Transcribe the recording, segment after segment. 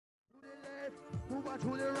To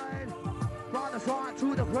the rain, from the start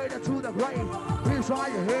to the cradle to the grave.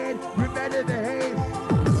 Inside your head, remember the behave.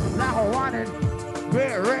 Like a wanted,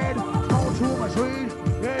 get red, go to my street,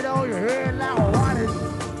 get on your head like a wanted,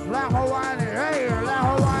 hey, like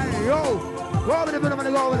a wanted, yo. Go over the middle, I'm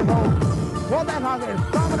gonna go over the phone. Go back again,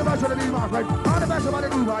 come on the best of the new my friend. On the best of the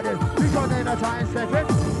new my friend. Please don't name a time second.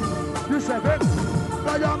 You second,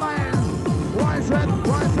 blow your mind. One step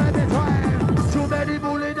in time. Too many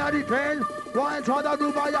bullies that he can. One shot to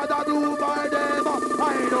do by other do by them.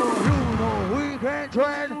 I know, you know, we can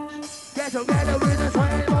trend. Get together with the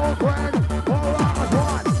same old friend. All rock as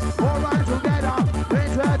one, all run together.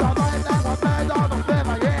 Instead of my life, I'm better of a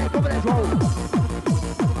feather. Yeah, come on, let's roll.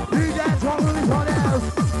 DJ Trouble with someone else.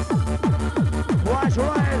 Watch your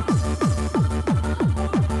right.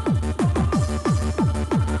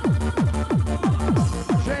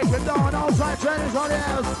 Shake it down, outside training someone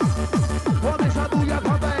else. What makes I do your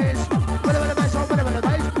bass? Whatever the bass, whatever the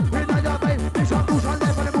bass. We know your bass. This one push on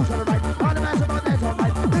left and the push on the right. On the massive on left on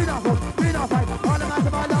right. We don't push, we don't fight. On the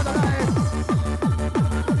massive on the right.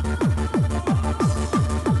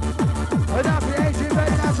 Enough the AC,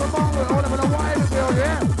 very natural bong. We're all over the wide field,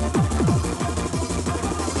 yeah?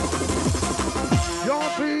 Young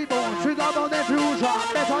people, think about the future.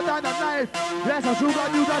 Better than the life. Yes, I should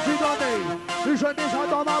have you that you got me. You should be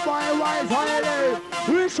shot on my boy, wise highly.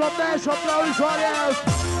 We shot there, shot blow, shot else.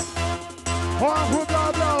 On who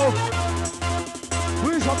blow.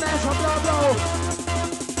 We shot there, shot blow.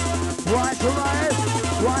 Watch the right,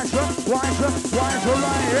 watch the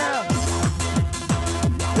right, yeah.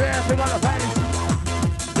 Yeah, think on the face.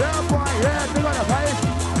 Yeah, boy, yeah, think on the face.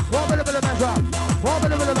 1 minute of the measure, 1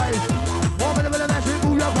 minute of the base. 1 minute of the measure,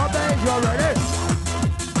 move your pop base, you're ready.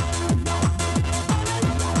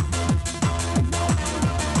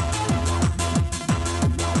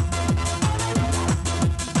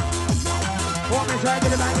 Bang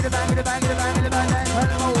it, bang it, bang it, bang it, bang it, bang it, turn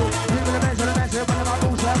it over. Give it a mess, when I'm out,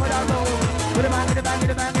 shut it down low. Put it bang it, bang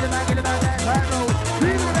it, bang it, bang it, bang it, turn it over.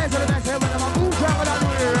 Give it a mess, when I'm out, shut it down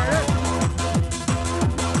low.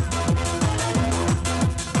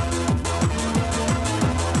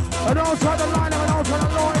 I don't try the line, I don't try the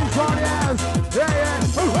law, it's on the ass. Yeah, yeah.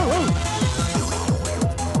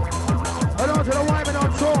 I don't try the wife, I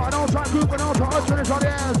don't try, I don't try group, I don't try us, and it's on the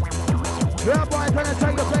ass. Yeah, boy, gonna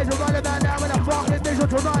take the place, we're running down now with a fucking mission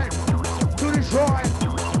tonight to destroy.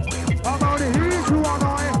 I'm on the heat, you are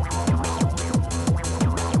mine.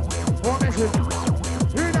 One mission.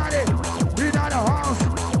 United house.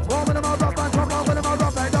 Open them all up and top, open them all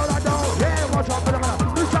up and down, yeah, watch out for them.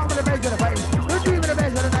 Do something with the base of the face. Do deep in the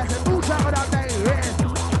base of the neck. Do something with that thing, yeah.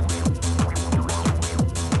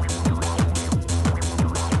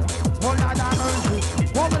 Oh, Lord have mercy.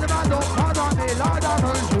 Open them all up, pardon me, Lord have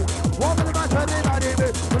mercy. Open them all up, turn it on, baby.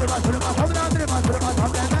 Put them all, put them all, put them all, put them all, put them all,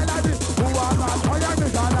 put them all,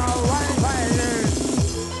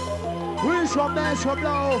 we shall mess up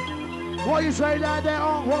blow. What you say that they're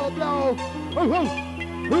on roll blow?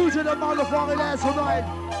 Who's in the motherfucking ass tonight?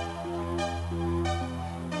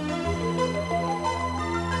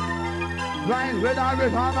 Rain with a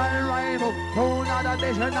rhythm and rainbow. Oh, not a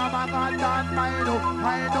mission, I'm a god, not mine.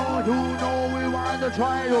 I know you know we want to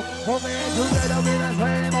try to. Hold me together with the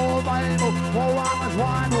same old Bible. Oh, I'm a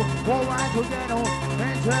swan, oh, I'm together.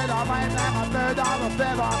 Instead of my back, I'm dead of a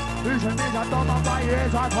feather. You should miss a dumb of my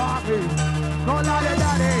ears are talking. No, not a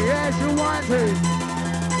daddy, yes, you want it.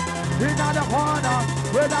 In the corner,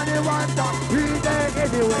 with anyone that he take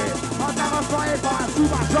it away. I'm never fight by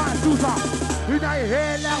super try, super. In the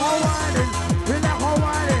head, let her want it. In let her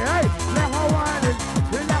want it, hey, let her want it.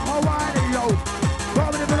 In let her want it, yo. Go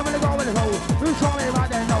with the middle, go with the hole. You show me about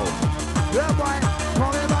that, no. Yeah, boy, show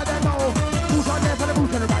me about that, no. Who's on there for the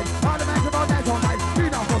boots on the right? All the man's about that, all right. Be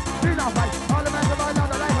not fight. All the man's about that,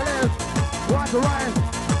 the life it is. Watch the right.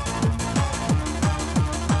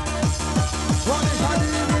 What is her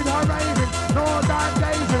name with her raving? No damn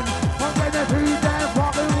gazing. I'm gonna feed them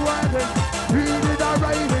fucking working. He did a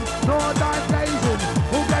raving. No damn gazing.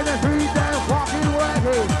 I'm gonna feed them fucking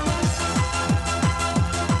working.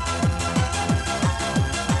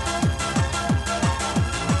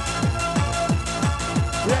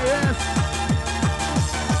 Yeah, yes.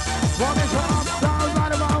 What is her arm? Down,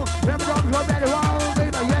 right around. Never drop, you're better around.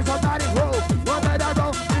 Baby, yes, I'm not in row. What better I go?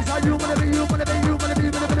 It's how you wanna be, you wanna be, you wanna be,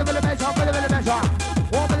 you wanna be, you wanna be,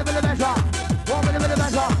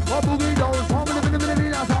 measure. One boogie down, one minute,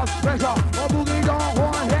 pressure. One boogie down,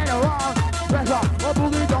 one head around, pressure. One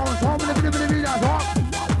boogie down, one minute,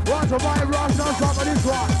 watch a white rush on top of this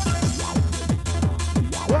one.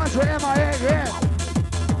 Watch your MIA, yeah.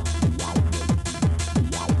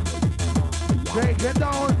 Take it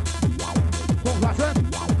down. Don't pass it.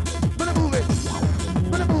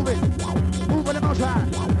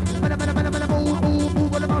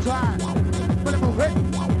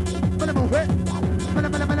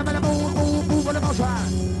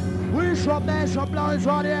 shall mash up blows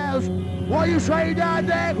on the house. What you say down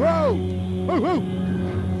there, crew?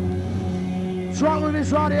 Strong with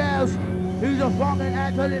his on the house. He's a fucking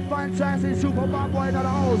absolutely fantastic super bad boy in the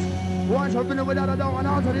house. Once I've been without a dog and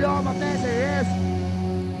out to the arm of Nancy, yes.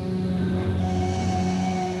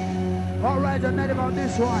 Alright, I'm mad about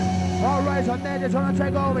this one. Alright, I'm mad, they're trying to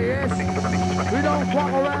take over, yes. We don't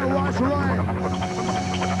fuck around, watch around.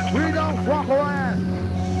 We don't fuck around.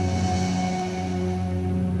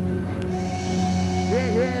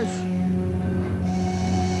 Yeah, yes.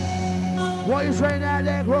 What you saying out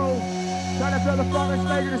there, crew? Trying to feel the fucking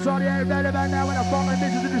space in the sun, yeah, better about now when the fucking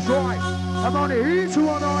bitches to destroy. I'm on the heat, you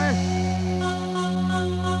on it.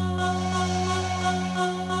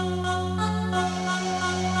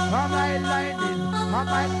 I'm like lightning, I'm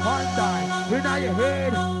like thunder. We know your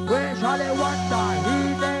head, where shall they one die?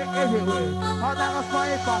 He there everywhere. I'm like a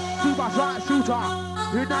sniper, super shot shooter.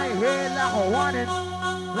 We know your head like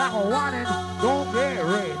a warning, don't get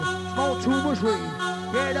red. Smoke too much weed,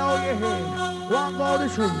 get out your head. One go to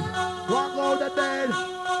sleep, one go to bed.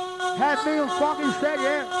 Have me fucking steady,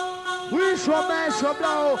 yeah. We shall man shall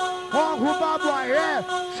blow, one who bad boy, yeah.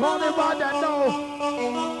 Show them what they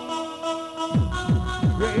know.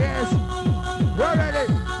 Yes, we're ready.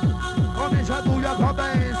 Come and shut your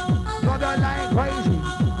companies. Love your line crazy.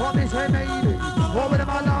 Come and say maybe. Come with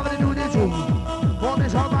my love and do the truth. Come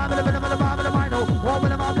and show my little bit of the vibe of the vinyl. Come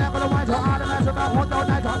with my black and the white. So out of that, about 1,000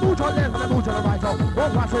 nights. Move on left and move to the right. So go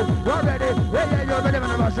pass it. You're ready. Yeah, you're ready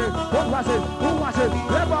when I rush it. Go pass it. Go watch it.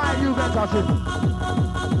 Whereby you can touch it.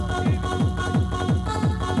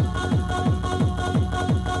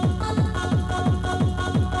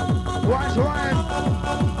 Watch right.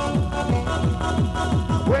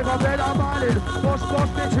 Wake up in our morning, what's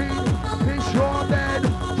between? Fix your bed,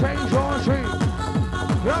 change your street.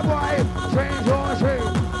 Yeah boy, change your street.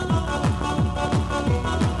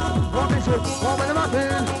 What is it? What will I do?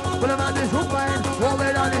 Will I do something? What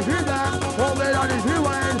will I do that? What will I do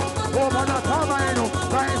when? Open the turbine,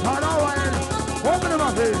 guys on our way. Open the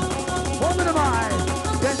do? Open the mind.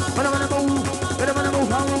 Yes, when I'm gonna move,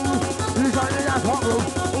 how move. Who's on that hot room?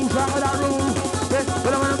 Who's on that room? Yes,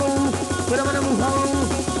 when I'm gonna move, how move.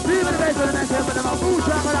 Even the base of the next but I'm a food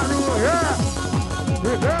track on that rule, yeah.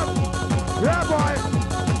 Yeah, boy.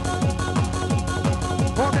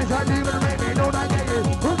 What is that even make me know that get it?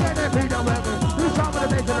 Who get their feet on record? Who's on the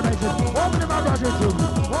base of the nation? Open the mouth, rush it through.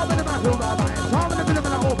 Open the mouth, through our minds. Open the middle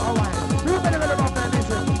of the hope, our minds. You better get about that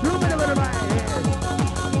mission. You better get about it, yes.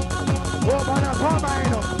 Open the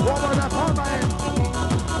combine. Open the combine.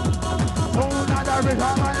 Oh, not a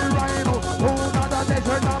retirement rhino. Oh, not a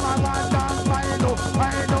nation, not my man, not final.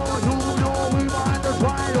 I know you know we want to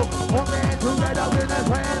try to come in together with the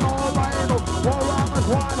same old Bible. War on the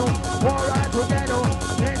swallow, war on together.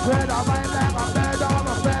 Instead of my black, I'm dead on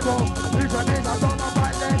the fable. This one is a song of my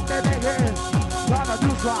leg, they make it. Gotta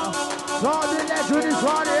do so. So the legend is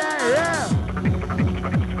on the air, yeah.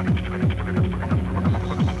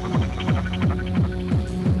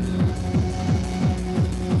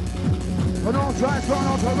 No transfer,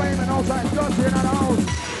 no terrain, no time, just in and out.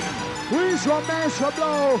 We shall mash a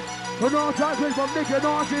blow. No time from Nick and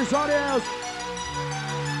Archie, somebody else.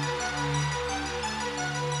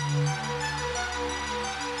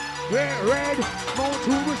 Get red, move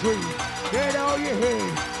to the tree. Get out your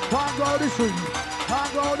head, can't go to sleep.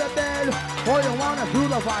 Can't go to bed, or you wanna do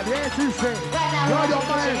the fight, yes you say. Right now, we want to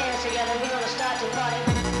put your hands together, we're gonna start the party.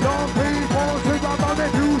 Young people think about the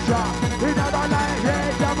future. In another life,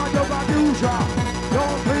 yeah, I'm a yoga future.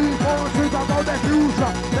 Young people think about the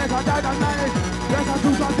future. There's a dead night. There's a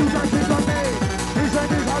future, she's on me. He said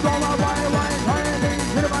this is all my wine, tiny.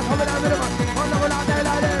 Hit him, come in, hit him. I'm not gonna die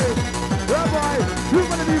like this. Yeah, boy, you're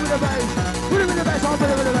gonna be with the bass. You're with the bass, I'm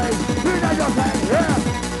with the bass. You're not your thing, yeah.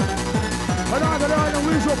 Another night, and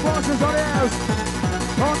we shall forces on the ass.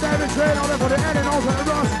 On David Train, on there for the end and also the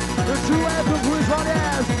Ross. The two anthems who is on the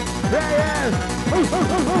ass. Yeah, yeah. Ooh, ooh,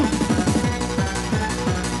 ooh, ooh.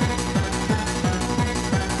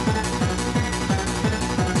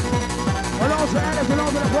 And also Alex and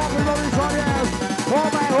also the Broccoli Rolling on the ass. Oh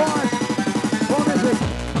my horse. Oh,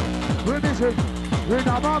 music. We're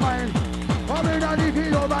not my mind. I'm in a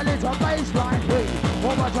leaky over little baseline. Hey,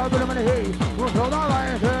 oh my God, I'm in a hay. We'll fill the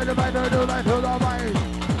line, fill the mind, fill the mind.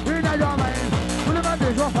 We're not your mind. Put about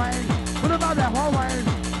this, you're fine. Put about that whole wine.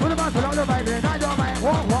 Put about the other mind, not your mind.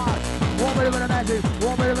 Walk, walk. Walk me with the magic.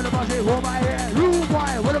 Walk me with the magic. Walk my hair. You,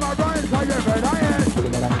 boy. What about Brian? Call your friend. I am.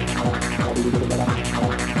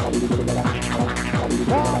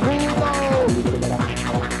 Walk, who go?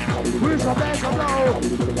 We shall best of low.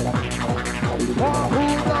 Walk, who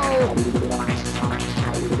go?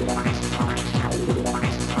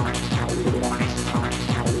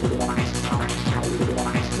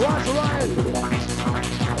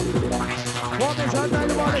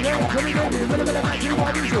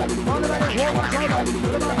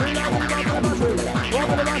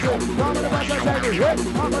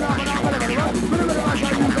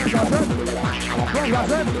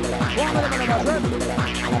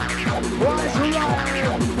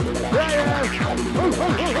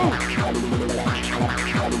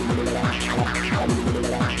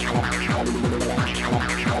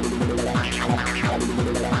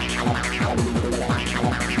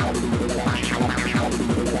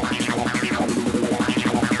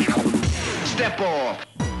 Step off.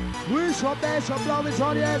 We shall dance some blowing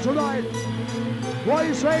on the air tonight. What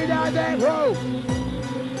you say down there, bro?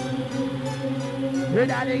 You're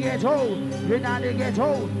not to get old. You're not to get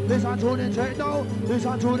old. Listen to the techno.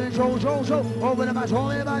 Listen to the show. Over the match,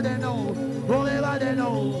 only by the know. Only by the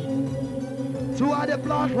know. Two other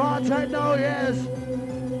block hard techno, yes.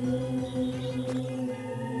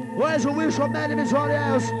 Where's the wish from enemies on the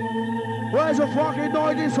ass? Where's the fucking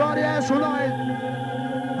noise on the ass tonight?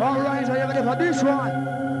 Alright, so you're ready for this one?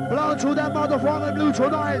 Blow to that motherfucking blue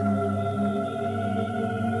tonight.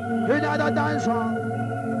 Another dancer.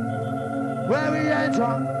 Where we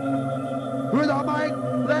enter. With our mic,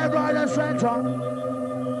 left, right, and center.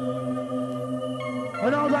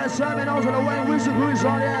 And all that salmon out of the way, whistle who's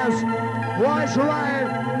on the ass. Watch right.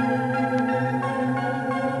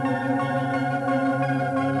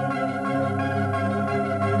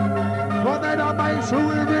 One minute, mate, so we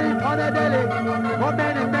read on the daily. One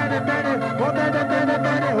minute, one minute, mate,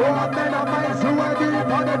 so we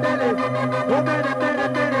read on the daily. One minute,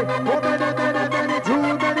 too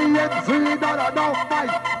many MC, not enough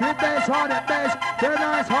night. The best on the best, the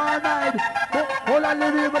nice hard night. All I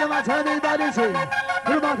live in, but I'm telling everybody, see.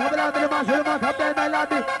 Who am I coming out, who am I coming out,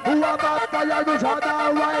 who am I fire, who's on the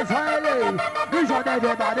right side? Who's on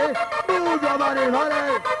everybody? Move your body,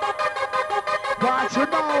 honey. What you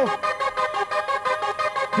know?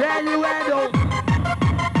 There you handle.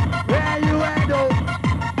 There you handle.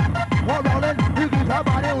 One rolling, you keep your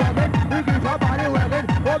body working. You keep your body working.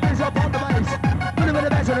 One piece up on the base. Put it with the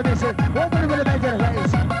base of the mission. One put it with the base of the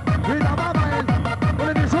face. Read on my mind. Put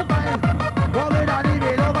it in some mind. One way down in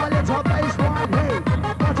it. Over the top base one. Hey.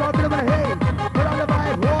 Watch out, put it with the hay. Put on the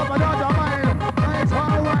vibe. Walk another mind. Nice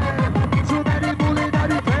hard wine. Too many bullies that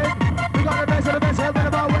you take. We got the best of the best.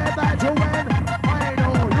 We're back to win. I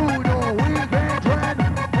know, you know, we can trend.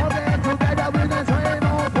 All get together with the same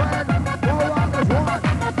old friend. All rock is one.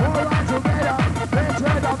 All rock together. Let's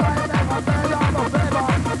try to fight back a better of a favor.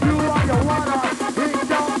 You are your water. It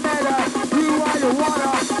don't matter. You are your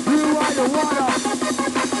water. You are your water.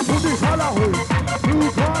 Put this halahu. You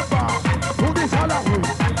cover. Put this halahu.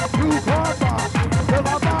 You cover. The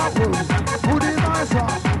babahu. Put it masa.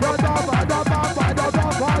 The daba.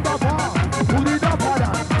 Put it up on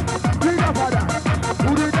that. Put it up on that.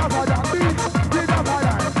 Put it up on that. Beat. Put it up on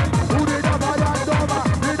that. Put it up on that. Dova.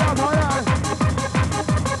 Put it up on that.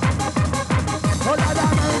 All of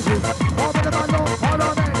that music. All of the man know. All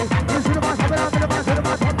of me. Listen to my top and the man to the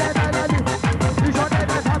man. Top that I love you. You shot that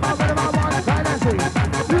man. Top of the man. One fantasy.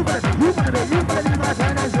 You better be my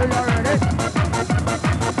fantasy. You already.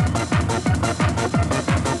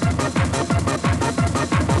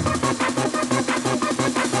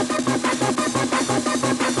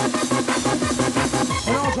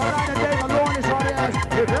 And also, right and day, I'm going to show the ass.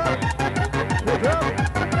 Look up. Look up.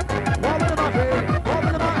 Woman in my feet.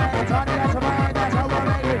 Woman in my hands. Honey, that's a man. That's how we'll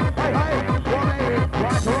make it. Hey, hey. We'll make it.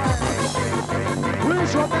 Watch right. We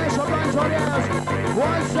shall make some runs on the ass.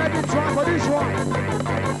 1 second try for this one.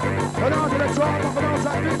 And on to the drop of an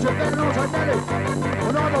outside picture. Then an outside Nelly.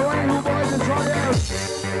 And on the way who boys is on the ass.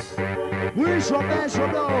 We shall make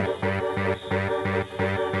some low.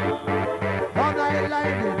 I'm like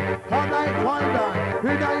lightning, I'm like thunder.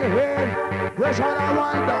 In your head, where's all I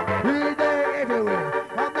wonder? In there everywhere.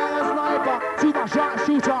 I'm like a sniper, super shot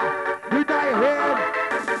shooter. In your head.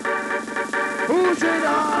 Who's in the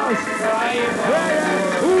house? Yeah.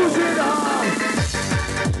 Who's in the house?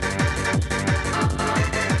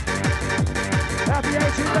 Happy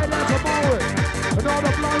 18 million tomorrow. And all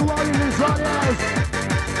the blood warriors on the house.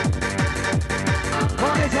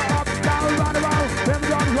 Bodies are up, down, round around. Them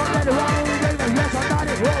drums run that around. Yes, I'm not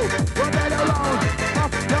it. Whoa, run that around.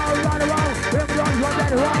 Up, down, round around. Them drums run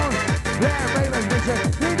that around. Yeah, Ravens, listen.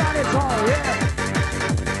 We got it all, yeah.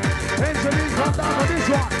 Engineers come down for this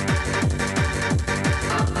one.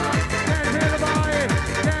 Can't feel the vibe.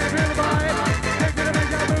 Can't feel the vibe. Take to the big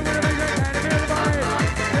guy, move with the big guy. Can't feel the vibe.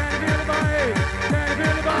 Can't feel the vibe. Can't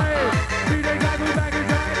feel the vibe. DJ Jack, who's back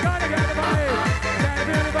inside. Gotta get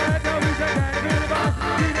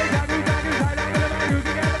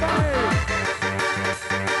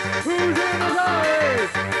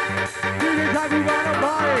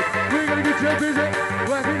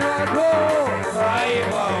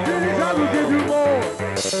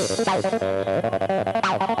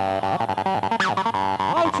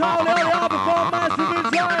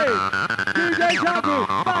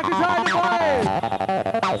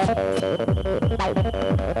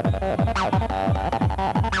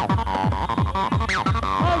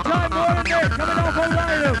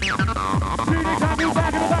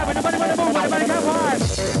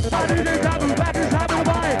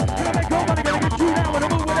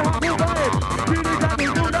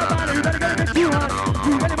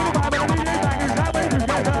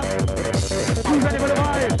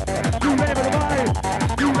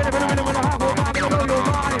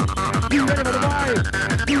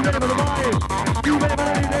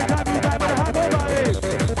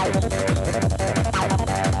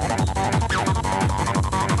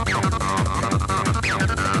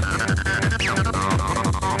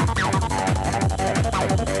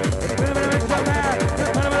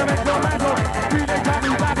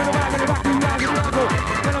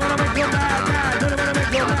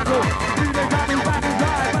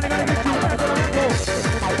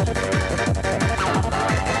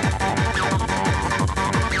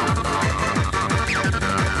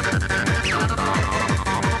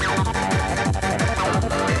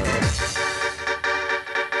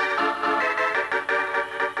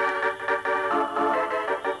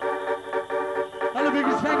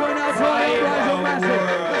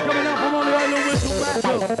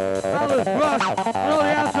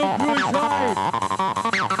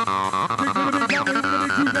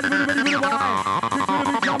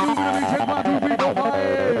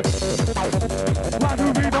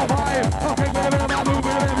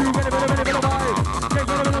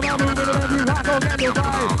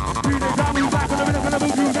DJ Topgroove back on the rhythm, gonna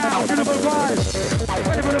move you down. Get up on the vibe.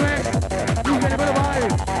 Ready for the mix. You ready for the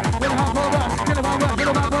vibe. Get a hot for us. Get a hot rush. Get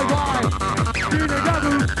a hot boy vibe. DJ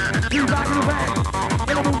Topgroove, you back in the back.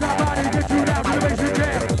 Gonna move that body, get you down to the basic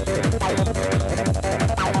jam.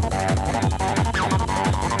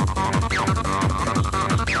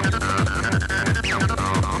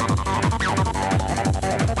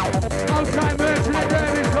 Outside merch in the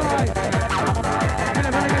derby side.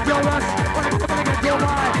 Gonna get your rush. Gonna get your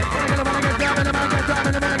vibe. Gonna get down, gonna get down,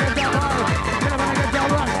 gonna get down vibe. Gonna get your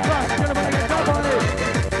rush, gonna get your body.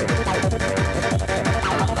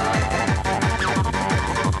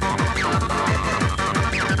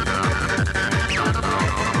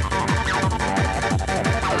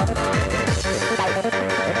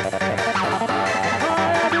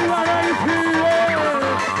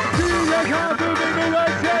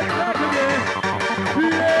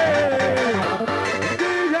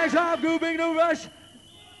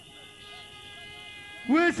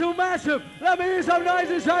 We're so massive. Let me hear some noise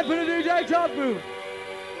inside for the DJ Topgroove.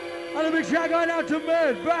 And a big shout going out to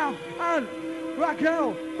Bird, Brown, and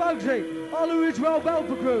Raquel, Bugsy, all the Israel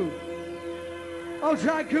Belfer crew.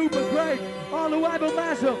 Outside Cooper, Craig, all the way but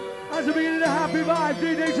massive. As the beginning of Happy Vibe,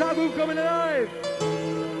 DJ Topgroove coming alive.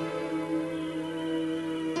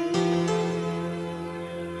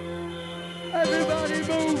 Everybody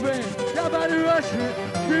moving, somebody rushing.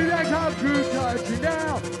 DJ Topgroove touching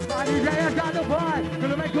down. My DJ has got the vibe,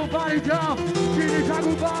 gonna make your body jump. DJ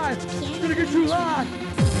Topgroove vibe, gonna get you high.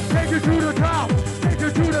 Take it to the top, take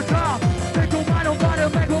it to the top. Take your mind on body,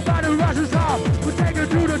 make your body rush us up. We'll take it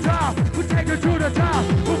to the top, we'll take it to the top.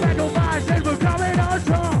 We'll make your mind say we're coming on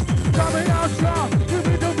strong, coming on strong. We'll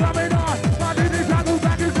be the coming on. My DJ Topgroove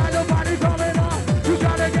back inside the body coming on. You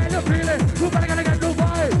gotta get the feeling, you gotta get the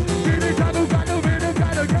vibe. DJ Topgroove got the rhythm,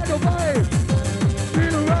 gotta get the vibe.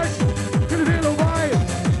 Feel the rush, feel the vibe.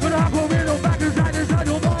 Gonna hop over in the back inside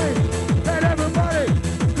your mind. And everybody,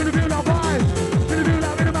 gonna feel that vibe. Gonna feel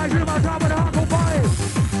that rhythm, I shoot my top of the hardcore vibe.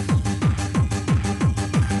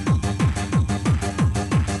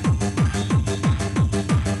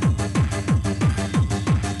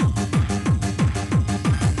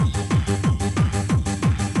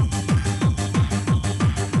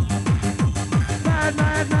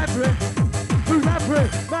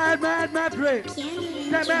 Mad Maverick.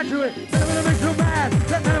 Get mad to it. Then I'm gonna make you mad.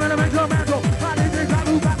 Then I'm gonna make you mad. My DJ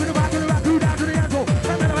Topgroove back with the back of the back, do down to the ankle.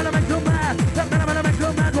 Then I'm gonna make you mad. Then I'm gonna make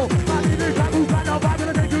you mad. My DJ Topgroove back now, back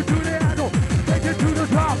gonna take you to the ankle. Take you to the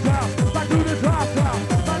top down, back to the top down.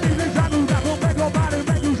 My DJ Topgroove back will make your body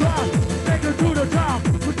make you rush. Take you to the top,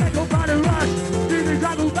 will take your body rush. DJ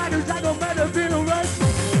Topgroove back is like a better feel rush.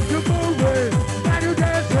 You're moving, and you're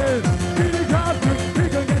dancing. DJ Topgroove, he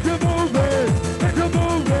can get you moving. Get you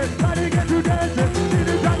moving, body get you dancing.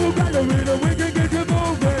 DJ Topgroove got the rhythm, we can get you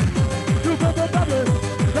moving. You bubble,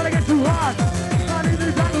 gotta get too hot. My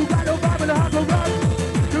DJ Topgroove got the vibe and the heart to run.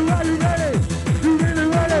 Are you ready? You really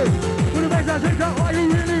ready? When the bass I sing up, are you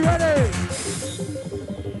really ready?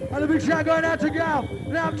 And a big shout going out to Gal,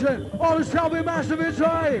 Lampton, all the Selby Massive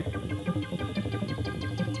inside.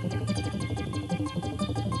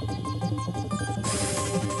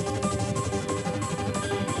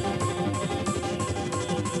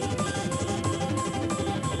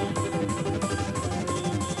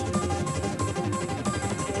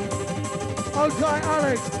 Outside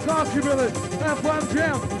Alex, Coffee Brothers, F1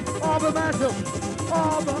 Jim, Arbor Massive,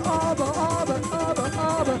 Arbor.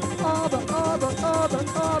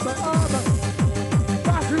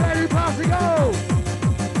 Pass it ready, pass it go.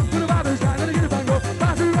 Put a vibe inside, let it get it bang go.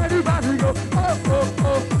 Pass it ready, pass it go.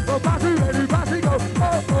 Oh, pass it ready, pass it go.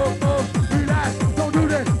 Oh, relax, don't do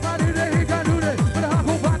this. I need it, he can do this. Put a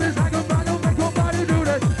hardcore vibe inside, go back, don't make your body do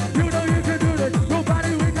this. You know you can do this,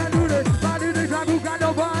 nobody we can do this. Body this time, who got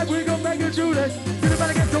no vibe, we gon' make it do this. Get it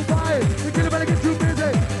better get your vibe, get it better get too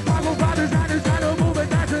busy. Hardcore vibe inside, don't move it,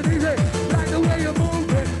 that's it easy. Like the way you move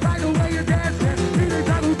it, like the way you dance it. Be the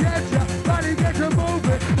time who gets ya, body get you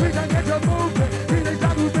moving. We can get you moving, be the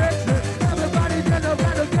time who gets it. Everybody get the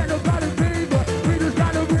better, get the body fever. We just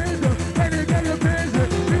got the rhythm, and it get you busy.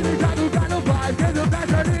 Be the time who got no vibe, get the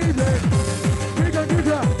best and easy. We gon' get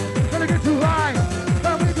ya, gonna get you high.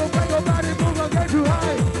 And we gon' make your body move and get you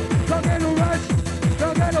high. Don't get no rush,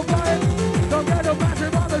 don't get no vibe. Don't get no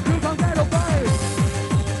massive on the truth, don't get no vibe.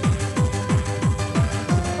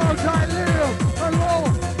 Outside Liam and roll,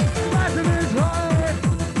 massive is high.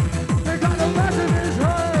 They got no massive is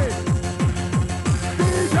high.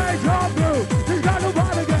 DJ Topgroove, he's got no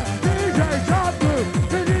vibe again. DJ Topgroove,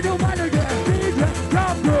 they need no vibe again. DJ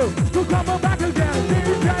Topgroove, you come on back again.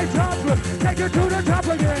 DJ Topgroove, take it to the top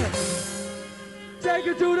again. Take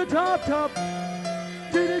it to the top.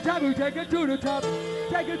 DJ Taboo, take it to the top.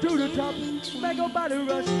 Take it to the top. Make a body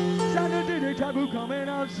rush. Sound the DJ Taboo coming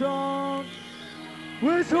out strong.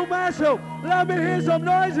 We're so massive. Let me hear some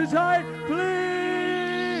noise inside,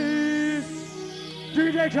 please.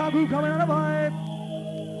 DJ Taboo coming on the vibe.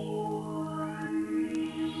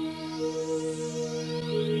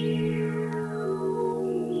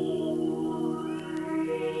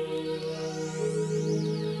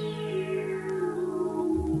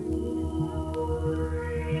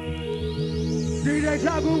 DJ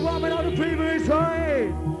Taboo warming on the previous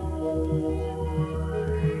side.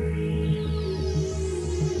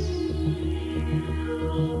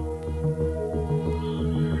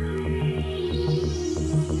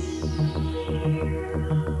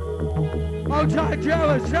 Oh, Jack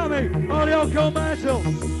Jealous, tell me, all the Uncle Mansell.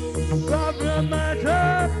 Government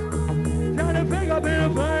matter. Trying to pick up in the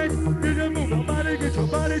place. You just move your body, get your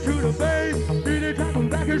body to the base. DJ Taboo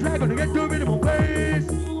back is right, gonna get to minimum base.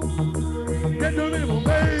 Get to minimum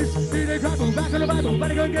base. DJ Taboo back on the Bible,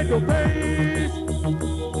 body gonna get your base.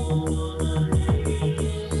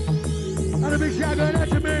 And a big shout going out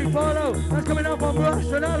to me, follow. That's coming up from Rush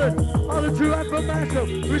and others. All the true Uncle Mansell.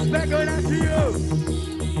 Respect going out to you.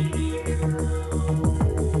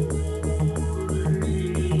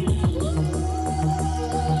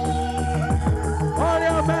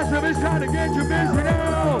 Massive is trying to get you busy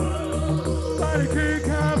now. Body kick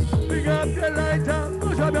up, pick up the lighter,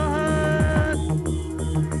 push up your hands.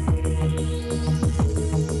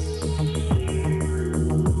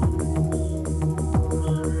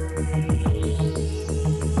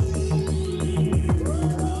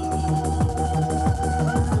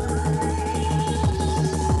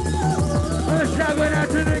 And a shout going out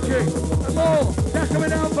to Nicky. And more, that's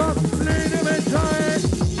coming out from Lean him inside.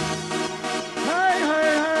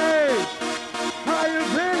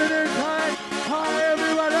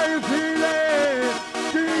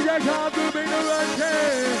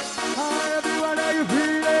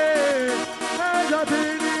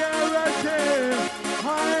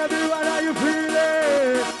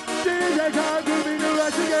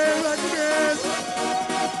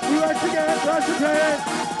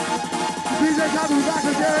 DJ Taboo back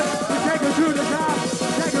again. We take her to the top.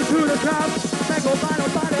 Take her to the top. Make her body,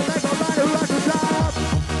 rush the top.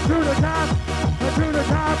 To the top. To the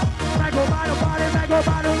top. Make her body,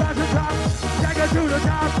 rush the top. Take her to the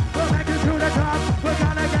top. We'll make it to the top. We're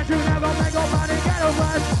gonna get you, never make her body get no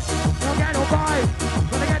rush. Don't get no fight.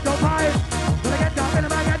 Gonna get no fight. Gonna get no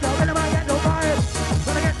minimum, get no minimum, get no fight.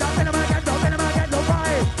 Gonna get no minimum, get no minimum, get no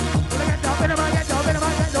fight. Gonna get no minimum, get no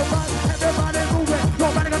minimum, get no fight. Everybody moving.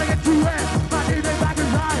 Nobody gonna get too wet. My DJ back is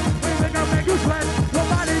high. We think I'll make you sweat.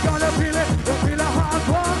 Nobody gonna feel it. You'll feel a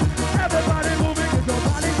hardcore. Everybody moving. Cause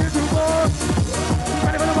nobody gives you more.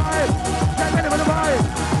 Ready for the vibe. Get ready for the vibe.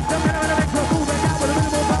 Get ready for the next one. Moving down with a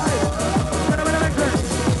minimal vibe. Ready for the next one.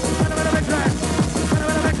 Ready for the next one. Ready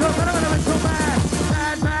for the next one. Ready for the next one.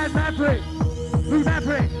 Mad freak. Who's mad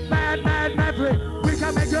freak? Mad freak. We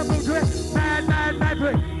can make you move to it. Mad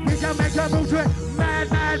freak. We can make you move to it. Mad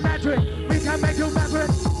freak. We can make you mad freak.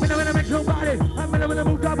 We don't wanna make nobody. I'm gonna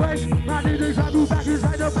move that way. My DJ's I move back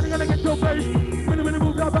inside. Nobody gonna get your face. We don't wanna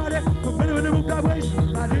move that body. I'm gonna move that way.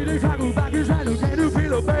 My DJ's I move back inside. Can you feel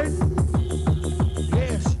the bass?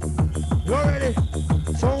 Yes, you're ready.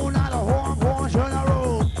 So now the horn, turn a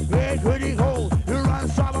roll. Yeah, pretty cold. You run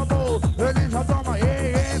unstoppable. Burn in some drama.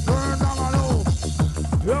 Yeah, burn on my low.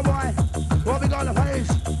 Yeah, boy. What we got the face?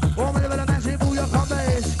 Oh, my little man, see, booyah, come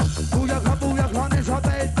bass. Booyah, come, it's a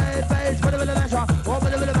bass. Put a little measure. Oh, my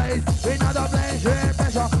little bass. Another place, yeah,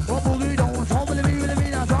 pressure. Oh, boogie don't. So many people in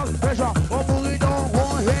the talk pressure. Oh, boogie don't. Go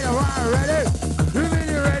ahead and run. Ready? You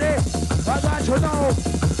really ready? I got you know.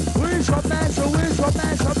 We shall mash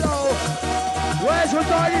blow. Where's your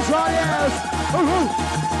dirty audience?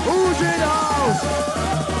 Who's in the house?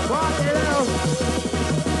 Fuck it out.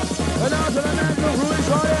 And now to the man who is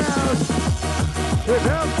audience. With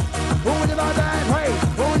him. Who in the bad play?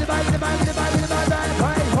 Who in the bad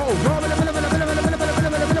play? Ho, ho, in the middle.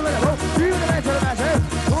 You the man to the match, eh?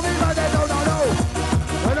 Who in the bad no.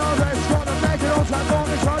 And all that squad of naked on that long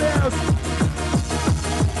is audience.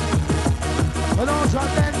 And all that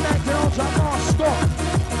then naked on that long score.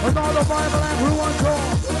 And all the Bible and who wants to?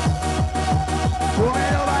 Who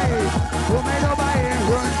made nobody?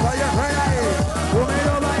 Run for your friend. Who made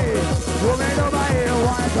nobody?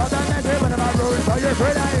 Why shall that man say when I'm run for your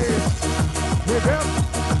friend? Hip hip,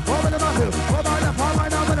 over the muscle, over the palm,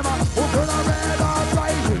 I'm in the mouth. Who put on red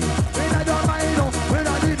uprising? When I don't mind, when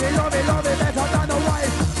I need it, love it, better than the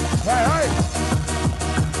wife. Hey.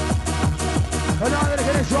 And now they're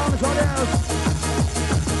getting strong, so there's.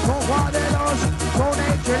 Son cuadernos, son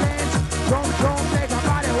excelentes, son make a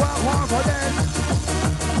body confident.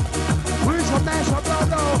 We shall mash up blow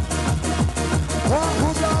blow. Walk who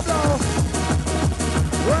blow blow.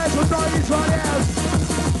 Where's your dog Israel?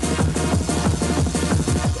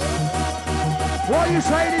 What you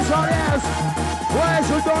say Israel? Where's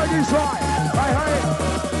your dog Israel? Hey, hey.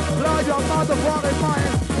 Blow your motherfucking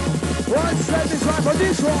mind. One step is right for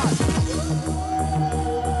this one.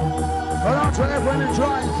 Hold on to everyone and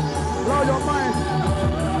try. Blow your mind.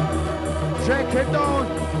 Shake it down.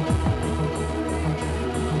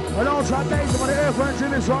 Hold on to base for the airplanes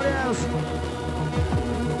in Israel.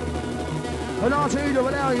 Hold on to you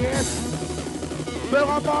over there, yes. Bill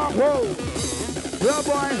up our whoa. Yeah,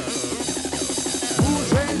 boy. Who's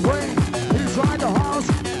saying queen? He's trying to house.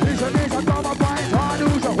 He's a nice and double blind. Hard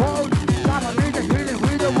who's a hold. Got a nigga killing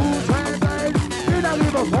with the Who's saying thing. He don't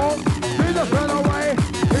give a fuck. He the fell away.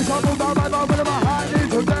 He's a move down my mouth with my hand in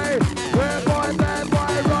today. Bad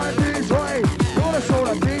boy, run this way. You're the sort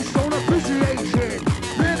of bitch, don't appreciate shit.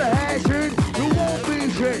 Live the hash shit, you won't be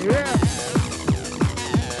shit, yeah.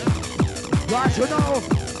 Right, you know.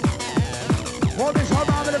 Hold this whole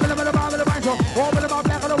bomb in the middle of the bomb in the right, so open the bomb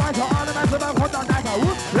back on the right, so all the mass about hold on, nice,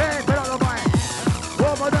 whoop, red, put on the right.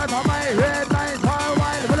 Over the top, my red, line, fire,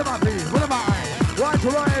 wide, with my feet, with my eye. Right to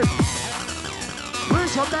right.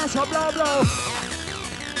 Wish up, dash up, blow, blow.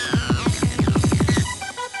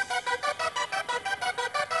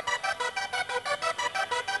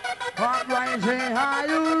 Uprising, are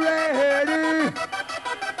you ready?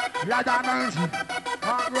 Lord have mercy.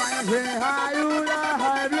 Uprising, are you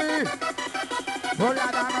lively? Oh, Lord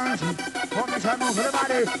have mercy. Formation, move for the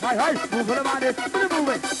body. Hey, hey, move for the body. Move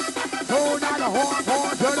it. So now the horn,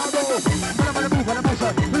 turn on go. Move for the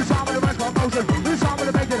motion. Who's on with the rest of motion? Who's on with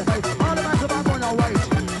the base in the face? All the rest of them going away.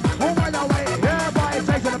 Move right away. Yeah, boy,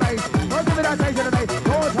 take to the base. Don't give it that take to the base.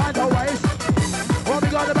 No time to waste. Oh, we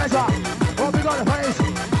got the measure. Oh, we got the face.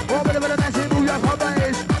 Oh, we got the messy move your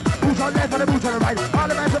base. Who's on left and the boots on the right? All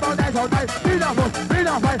the rest of them dance all night. Beat off us, beat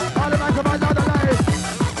off us. All the rest of them down the line.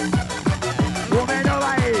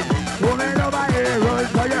 Woman away, run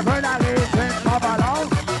for your friend and listen, pop along,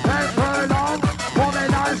 then furlong, woman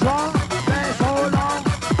on strong, then so long.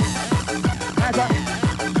 That's it.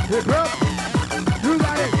 Hip up, you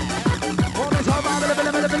got it. Woman so far, bill,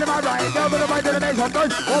 my right, go to the right to the base, I'm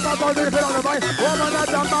good. Woman go to the fill on the right, woman up,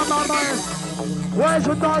 my mind. Where's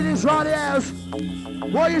your dog in Charlie else?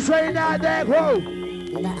 What you saying down there, whoa?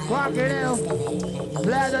 Fuck it out.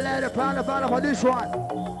 Let it, pound for this one.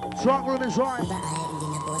 Strong room is right.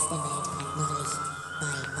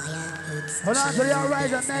 Hold on to the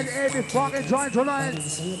outright and then every fucking joint tonight.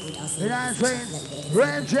 You know what I'm saying?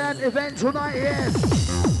 Ramjet event tonight, yes.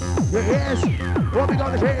 Yes. What we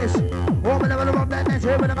got the case? What we never run that next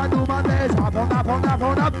here when I do my best. Up on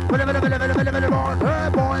up. Hey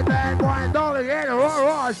boy, bad boy, dog again,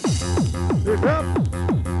 rush.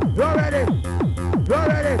 You're ready.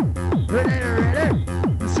 Ready.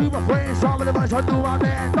 Super friends, some of the bunch I do my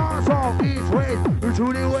man. Dance off each way.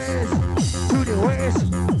 To the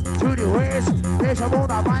west. There's a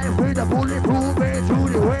motor bike with a bulletproof bed. To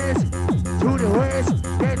the west.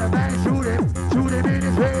 Get the man, shoot him in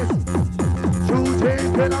his face. Shoot him,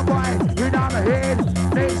 kill him white, in on the head.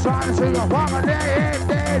 They try to see a walk on their head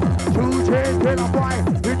dead. Shoot him, kill him white,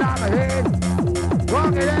 in on the head.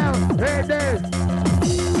 Walk it out, head dead.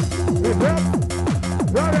 Hip up,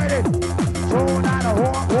 you're ready. So now the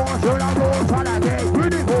horn, should I go, try to get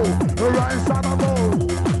pretty cool. Run, stop a ball.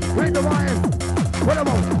 Hit the wire, put him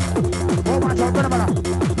on. Oh my God, put him on.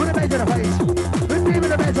 Put him into the face. Put him in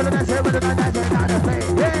the face of the next head with the nice and down the face.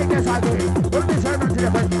 Yeah, guess I did. Put this head into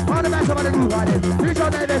the face. On the back of the groove on it. Reach your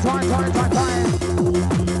name, it's time.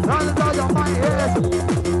 Now the dog on my head.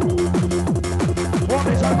 One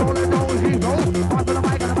is a rolling, no, he go. On to the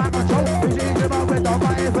mic and the back of the show. He's easy about with the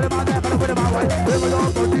mic. Put him on there, put him on way. Put him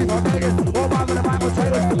on for deep on Vegas. Oh, back with the back of the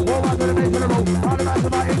tailor. Oh, back with the base in the road. On the back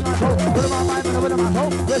of my English toe. Put him on my with the toe.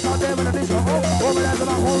 This out there with the disco. Oh, over there to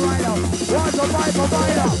my whole rider. Watch a fight for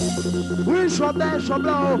rider. We shall dash or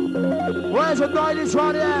blow. Where's the night is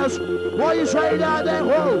on the ass? What you say down there?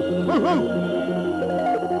 Whoa.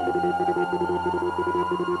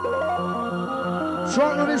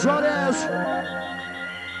 Strong on his on the ass.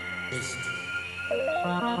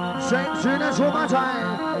 Same thing as all my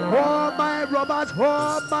time. Oh my robots.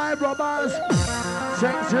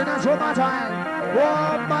 Same thing as all my time.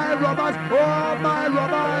 Oh my robots.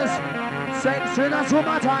 Same thing as all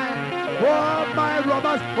my time. Oh my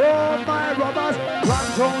robots. Run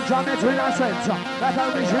zone jam it with a center. Like I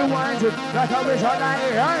wish you wanted. Like I wish I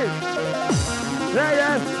died. Hey.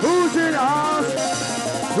 Yeah. Who's in the house?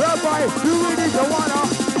 Rabbi, you really don't wanna.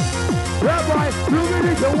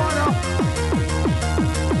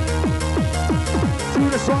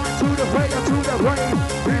 the cradle to the grave.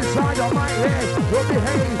 Inside of my head will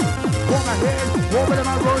behave. For my head, over to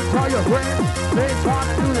my road, tell your friend. They trying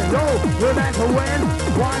to do the low, we're meant to win.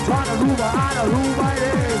 One trying to move on, I move my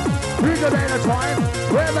day. We can make a time,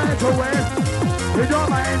 we're meant to win. You don't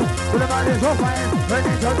mind, but the man is so fine. When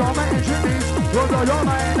it's a domain, it means you're the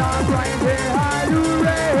domain. I'm grinding, are you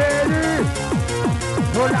ready?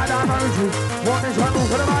 Oh, la la, mountain. One is one move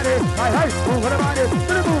for the body. Hey, move for the body.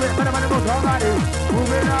 To the movement, but the money moves all body.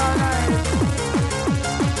 Moving all night.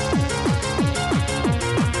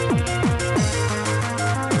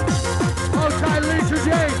 Outside Lisa J.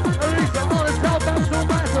 Lisa, all is hell, that's so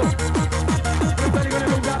massive. Everybody gonna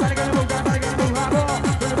move, everybody gonna move, everybody gonna move, hard ball.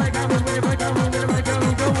 Everybody gonna move, everybody gonna move, everybody gonna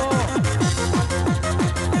move, go on.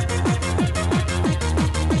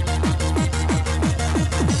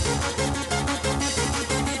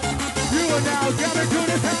 You are now jamming to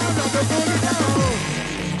the sound of the boogie down.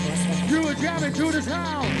 You are jamming to the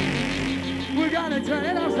sound. We're gonna turn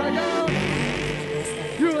it upside down.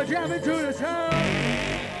 You are jamming to the sound.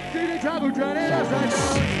 See the trouble, turn it upside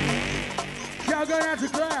down. Y'all gonna have to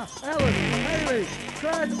Claire, Ellen, Haley,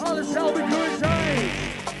 Fred, all the self we could say.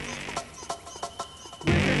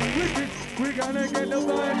 Wicked, we're gonna get the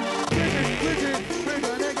vibe. Wicked, we're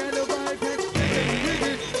gonna get the vibe.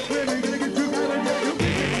 Wicked, we're gonna get you kind of get you.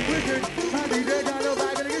 Wicked, happy they got no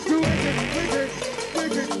vibe, gonna get you. Wicked.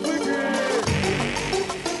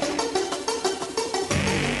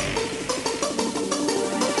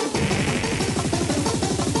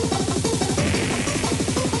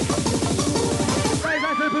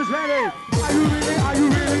 Who's ready? Are you really ready?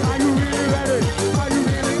 Are you really ready? Are you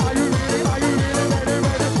really ready? Are you really ready?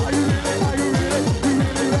 Are you really ready? You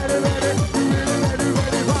really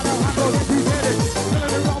ready? Follow, I'm gonna get you ready.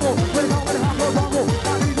 Let it rumble, let it rumble.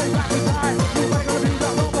 Body, they got me tired. You ain't gonna do the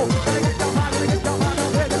rumble. Gotta get down high,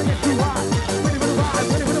 gotta get too high. Ready for the ride,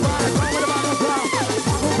 come with the vibe on crowd.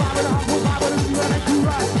 Hop with the see what I do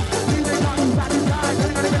right. See they got me back inside,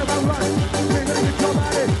 gotta get about run. We're gonna get your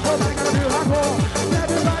body, nobody gonna do hardcore.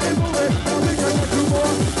 Everybody move it, don't think I got two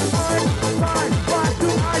more. Fight, do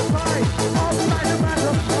I fight? All night the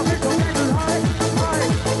matter, I'll make the angel high. Fight,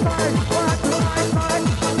 do I fight?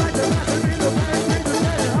 I'll make the matter in the band, make the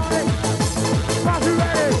band high. Party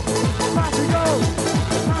ready, party go.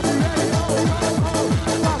 Party ready, oh.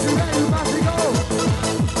 Party ready, party go.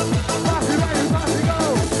 Party ready, party go.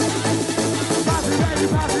 Party ready,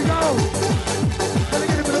 party go. Gotta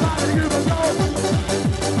get it for the body, get it for the goal.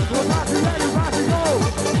 Party ready, party go.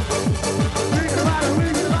 We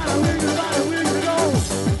gonna go.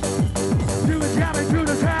 You are jamming to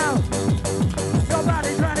the sound. Your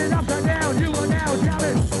body turning upside down. You are now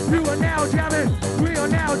jamming. You are now jamming. We are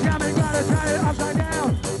now jamming. Gotta turn it upside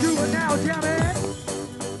down. You are now jamming.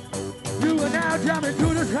 You are now jamming to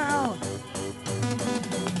the sound.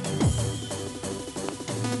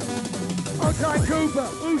 Outside Cooper,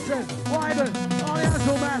 Usen, Wyman, all the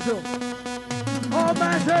asshole massive. Oh,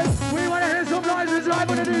 massive, we want to hear some noises right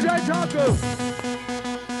when the DJ Topgroove.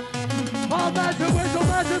 Oh, massive, we're so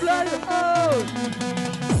massive, lady. Oh,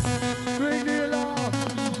 bring the alarm.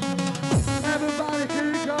 Everybody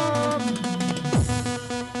kick up.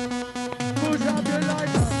 Push up your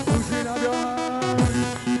lighter, pushing up your arms.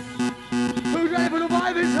 Who's ready for the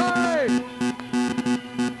vibe inside?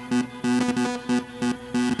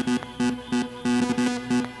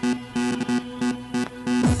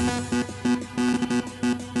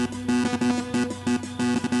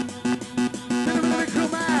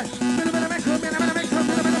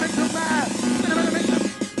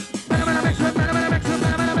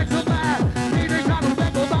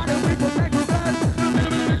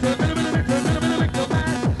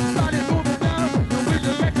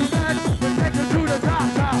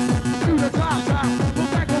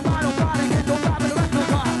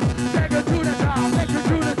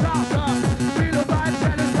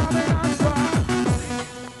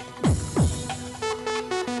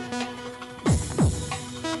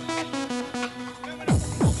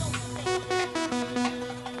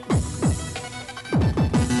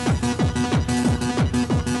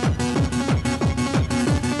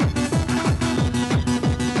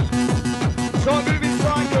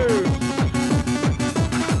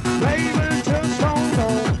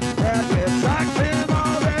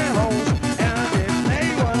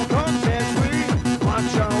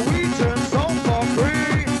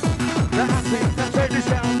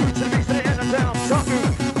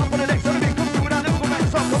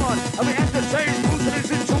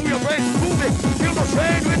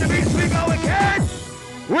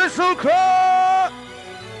 Whistle call.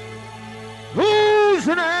 Who's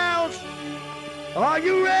in the house? Are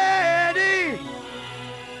you ready?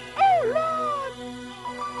 Oh Lord!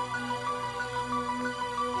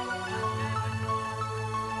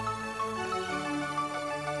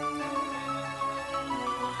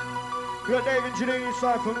 Good Dave engineering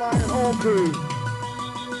inside from Lion Hall crew.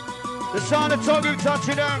 The sound of Topgroove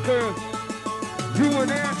touching down crew. You were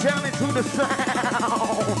there jamming to the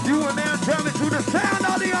sound. You were there jamming to the sound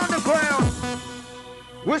of the underground.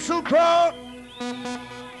 Whistle crowd.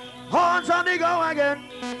 Horns on the go again.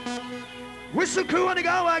 Whistle crew on the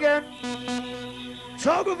go again.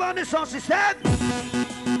 Topgroove on the sound system.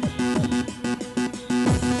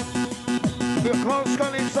 We're close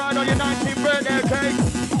skull inside on your 19th birthday, okay?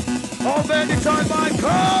 All birthday time by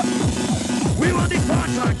car. We want this part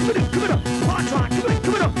time. Come it up. Part time.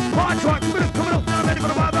 Come it up. Part time. Come it up. Now ready for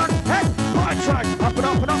the wild run. Hey, part time. Up and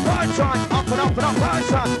up and up. Part time. Up and up and up. Part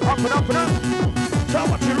time. Up and up and up. So I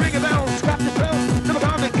want you to ring a bell. Scrap the bell. Never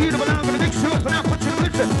gonna make you. Never now. I'm gonna mix you up and out. Put you in the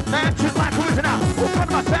listen. Man, just like a wizard now. All front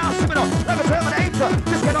of my sound. Sing it up. Like a Terminator.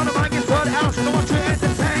 Just get on the mic inside the house. And I want you to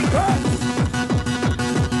entertain.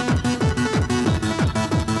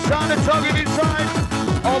 Sound the Topgroove inside.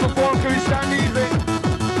 All the four crews stand easy.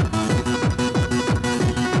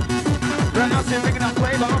 Right now, still picking up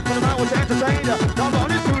flavor. I'm putting out what's entertainer. Now,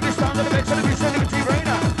 running through this sound of the mix and the beast and the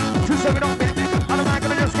T-Rainer. 2-7 on 50. And I'm not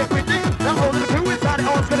gonna just get with it. Now, holding the crew inside it.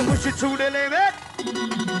 All's gonna push it to the limit.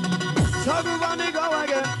 Topgroove on the go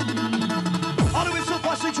again. All the whistle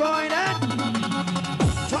posse joining.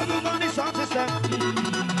 Topgroove on the sound system.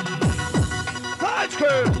 Lights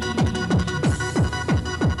crew.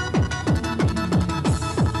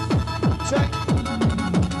 Check.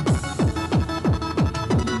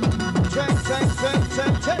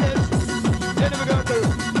 Tennis. Then we go through.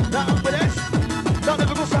 Down with this. Down the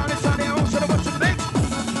vocal sound inside the old. So I watch the mix.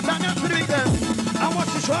 Down down to the beat then. I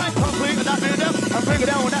watch the try. Can't bring it that rhythm. And bring it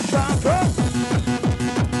down with that sound.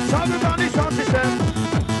 Topgroove on the sound system.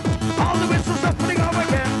 All the whistles are putting over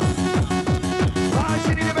again.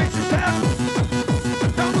 Rising in the bass system.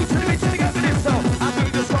 Don't move to the beat till you get with it. So I'm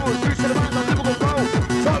doing the soul. Through to the mind on Liverpool roll.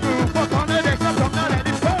 Topgroove, fuck on the next. I'm not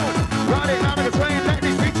letting it go. Riding out of the train. Letting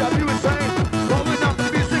these beats up. You insane. Rolling up the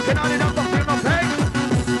music and on it up. Don't feel no pain.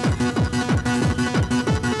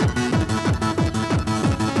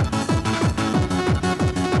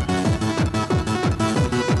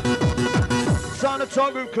 Sound of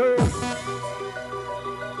Topgroove crew.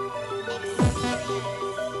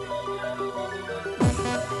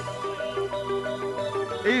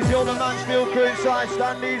 Easy on the Mansfield crew inside,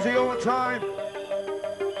 stand easy all the time.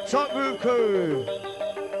 Topgroove crew.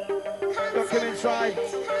 Don't come inside.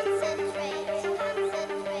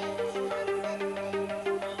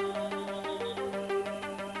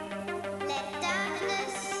 Let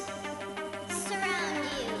darkness surround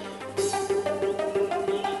you.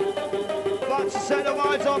 Lots to set the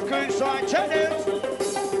lights off crew inside. Check this.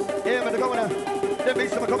 Here, but they're going to. The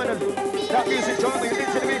beats are coming in. That music's driving. You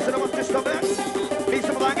into the beats and I want to stop it. Beats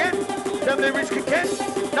are banging. Them the rich kick.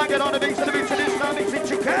 Now get on the beats and the beats of this. Now mix it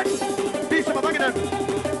chicken. Beats are banging in.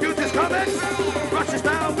 Music's coming. Rush this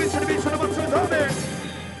down. Beats and the beats and I want to stop it.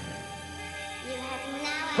 You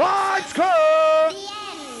have now Lights go.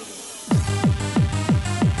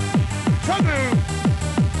 the end. Topgroove.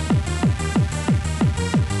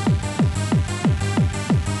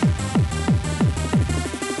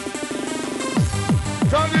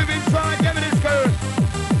 Topgroove inside, give me this girl.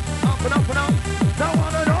 Up and up and up. Now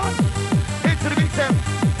on and on. Into the beat them.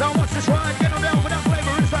 Now watch this ride. Get on down with that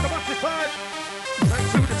flavor inside. Watch this ride. Straight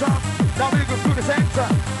to the top. Now we go through the center.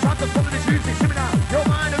 Time to follow this music. See me now. Your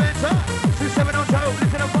mind of enter. 2-7 on toe.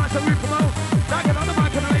 Listen up, find so we promote. Now get on the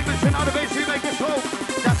mic and the labels and out the bass. You make it slow.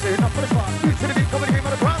 That's it. Enough for the spot. You to the beat. Come on, game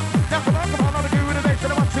on the crowd. Now come on. Now we do with the bass.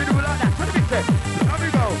 And I want you to do it like that. To the beat there. Now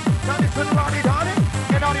we go. Now this to the Lottie Darling.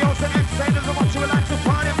 And all the awesome entertainers. I want you to like to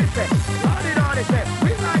party with it. Lottie Darling said,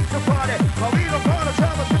 we like to party. But we don't call the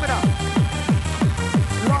trouble. Give it up.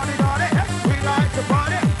 Lottie Darling, we like to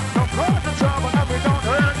party. Don't cause the trouble. And we don't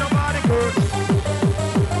hurt nobody good.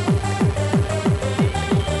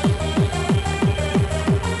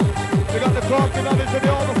 We got the clock and others in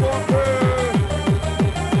the overform crew.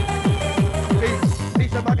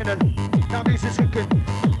 Beats are banging in. Now music's kicking.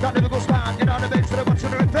 That never goes down. You know the bass. So they want you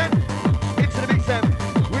to repent. Into the beats them.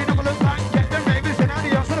 We never look back. Get them ravers and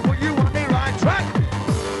adios. So they put you on the right track.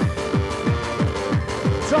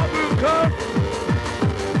 Topgroove crew.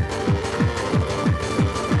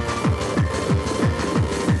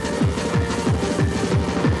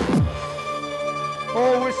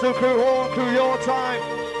 Oh, whistle crew, horn crew, your time.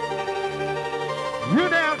 You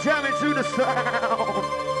now jamming to the sound.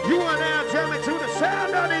 You are now jamming to the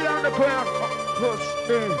sound of the underground. Push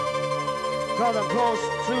me. Cause I'm close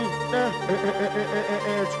to the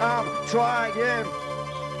edge. I'm trying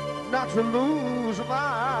not to lose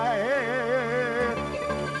my head.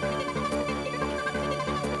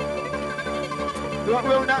 got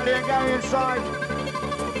Will Natalie and Gary inside.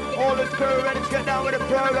 All the crew ready to get down with the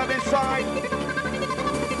program inside.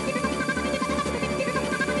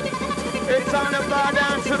 It's time to fly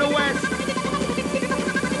down to the west.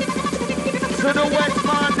 To the west,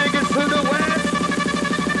 my niggas, to the west.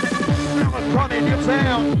 I'm coming to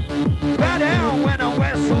town. Bow down when I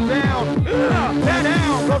wrestle down. Bow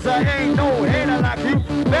down, cause I ain't no hater like you.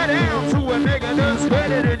 Bow down to a nigga that's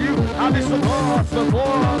better than you. I miss the boss, the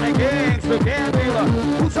ball, the gangs, the gambler.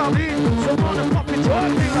 Who's I mean? Some motherfucking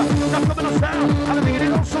drug dealer. Not coming on sound, I don't think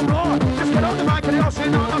it on some raw. Just get on the mic and y'all say,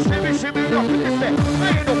 no, shimmy, shimmy, no, this that.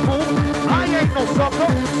 I ain't no fool, I ain't no sucker.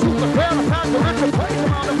 Super fair, I found the rich and praise the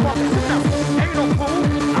motherfucker. Ain't no fool,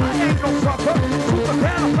 I ain't no sucker. Super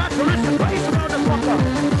fair, I found the rich and praise the motherfucker.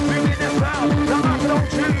 Bring in that sound, down like an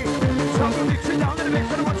OG. Some of me sit down in the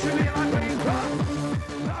mix.